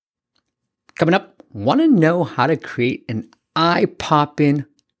Coming up, want to know how to create an eye-popping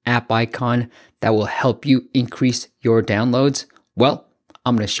app icon that will help you increase your downloads? Well,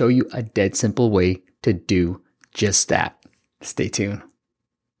 I'm going to show you a dead simple way to do just that. Stay tuned.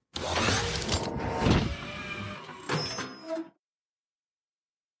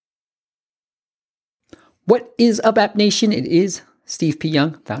 What is up, App Nation? It is Steve P.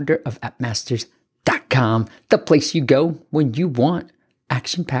 Young, founder of appmasters.com, the place you go when you want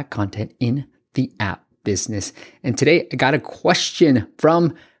action-packed content in the app business. And today I got a question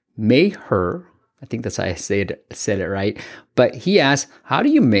from Mayher. I think that's how I said it right. But he asked, how do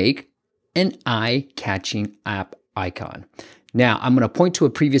you make an eye-catching app icon? Now, I'm going to point to a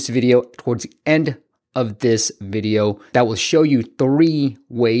previous video towards the end of this video that will show you 3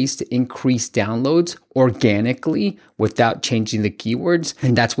 ways to increase downloads organically without changing the keywords.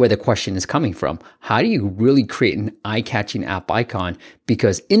 And that's where the question is coming from. How do you really create an eye-catching app icon?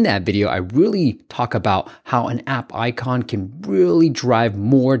 Because in that video, I really talk about how an app icon can really drive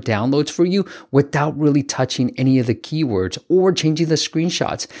more downloads for you without really touching any of the keywords or changing the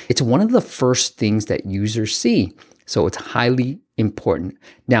screenshots. It's one of the first things that users see. So it's highly important.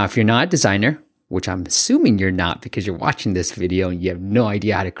 Now, if you're not a designer, which I'm assuming you're not because you're watching this video and you have no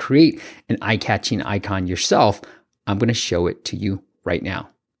idea how to create an eye-catching icon yourself, I'm going to show it to you right now.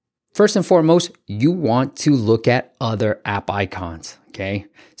 First and foremost, you want to look at other app icons, okay?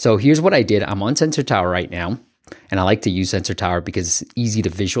 So here's what I did. I'm on Sensor Tower right now, and I like to use Sensor Tower because it's easy to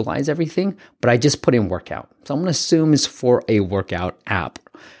visualize everything, but I just put in workout. So I'm going to assume it's for a workout app.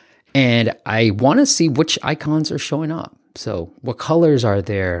 And I want to see which icons are showing up. So what colors are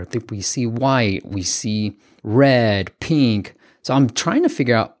there? I think we see white, we see red, pink. So I'm trying to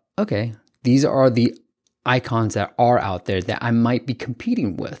figure out, okay, these are the icons that are out there that I might be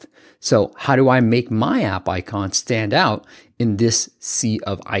competing with. So how do I make my app icon stand out in this sea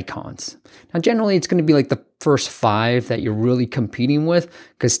of icons? Now, generally, it's going to be like the first 5 that you're really competing with,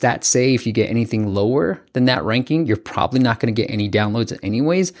 because stats say if you get anything lower than that ranking, you're probably not going to get any downloads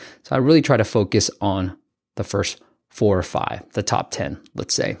anyways. So I really try to focus on the first 4 or 5, the top 10,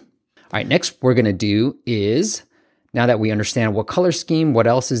 let's say. All right, next we're going to do is, now that we understand what color scheme, what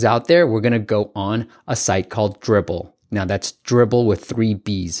else is out there, we're going to go on a site called Dribbble. Now that's Dribbble with 3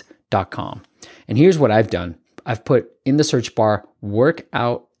 B's.com. And here's what I've done. I've put in the search bar,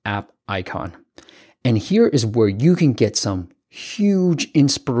 workout app icon. And here is where you can get some huge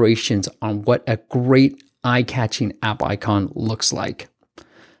inspirations on what a great eye-catching app icon looks like.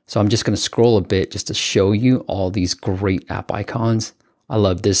 So I'm just going to scroll a bit just to show you all these great app icons. I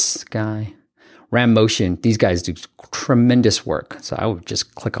love this guy. Ram Motion, these guys do tremendous work. So I would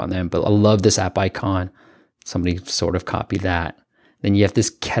just click on them, but I love this app icon. Somebody sort of copy that. Then you have this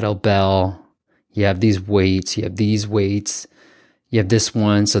kettlebell. You have these weights. You have these weights. You have this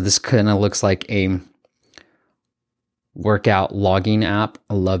one. So this kind of looks like a workout logging app.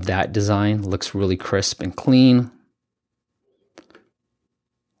 I love that design. Looks really crisp and clean.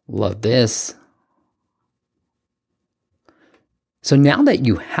 Love this. So now that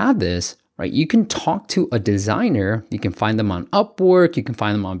you have this, right, you can talk to a designer. You can find them on Upwork. You can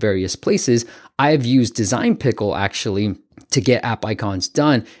find them on various places. I have used Design Pickle actually to get app icons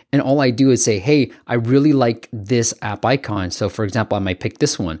done. And all I do is say, hey, I really like this app icon. So for example, I might pick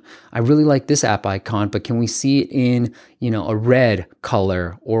this one. I really like this app icon, but can we see it in, a red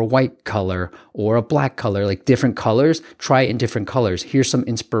color or a white color or a black color, like different colors? Try it in different colors. Here's some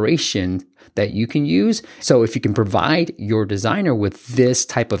inspiration that you can use. So if you can provide your designer with this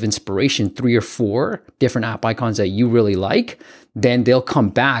type of inspiration, 3 or 4 different app icons that you really like, then they'll come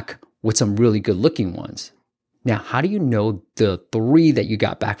back with some really good looking ones. Now, how do you know the 3 that you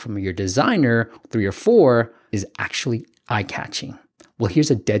got back from your designer, 3 or 4, is actually eye-catching? Well, here's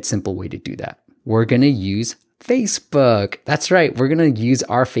a dead simple way to do that. We're going to use Facebook. That's right. We're going to use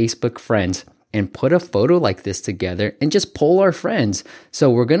our Facebook friends and put a photo like this together and just poll our friends. So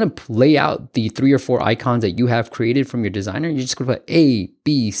we're going to lay out the 3 or 4 icons that you have created from your designer. You're just going to put A,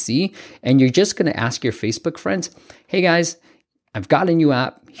 B, C, and you're just going to ask your Facebook friends, hey guys, I've got a new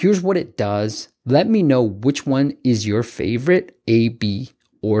app. Here's what it does. Let me know which one is your favorite, A, B,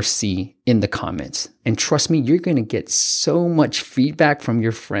 or C in the comments. And trust me, you're going to get so much feedback from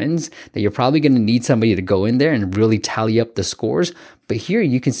your friends that you're probably going to need somebody to go in there and really tally up the scores. But here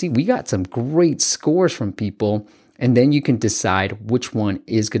you can see we got some great scores from people. And then you can decide which one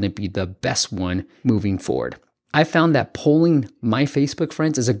is going to be the best one moving forward. I found that polling my Facebook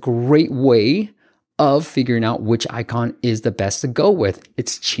friends is a great way of figuring out which icon is the best to go with.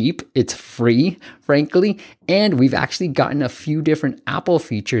 It's cheap, it's free, frankly, and we've actually gotten a few different Apple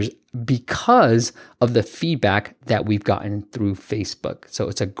features because of the feedback that we've gotten through Facebook. So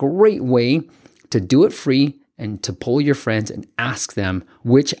it's a great way to do it free and to poll your friends and ask them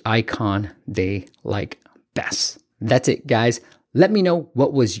which icon they like best. That's it, guys. Let me know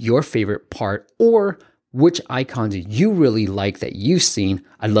what was your favorite part or which icons you really like that you've seen.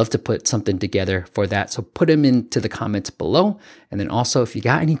 I'd love to put something together for that. So put them into the comments below. And then also, if you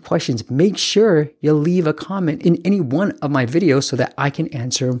got any questions, make sure you leave a comment in any one of my videos so that I can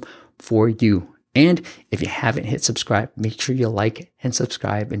answer them for you. And if you haven't hit subscribe, make sure you like and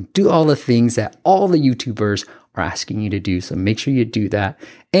subscribe and do all the things that all the YouTubers are asking you to do. So make sure you do that.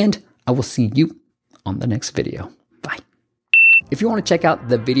 And I will see you on the next video. Bye. If you want to check out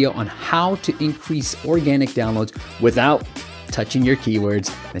the video on how to increase organic downloads without touching your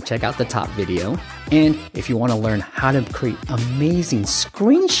keywords, then check out the top video. And if you want to learn how to create amazing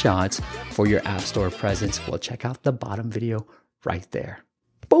screenshots for your App Store presence, well, check out the bottom video right there.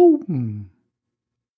 Boom.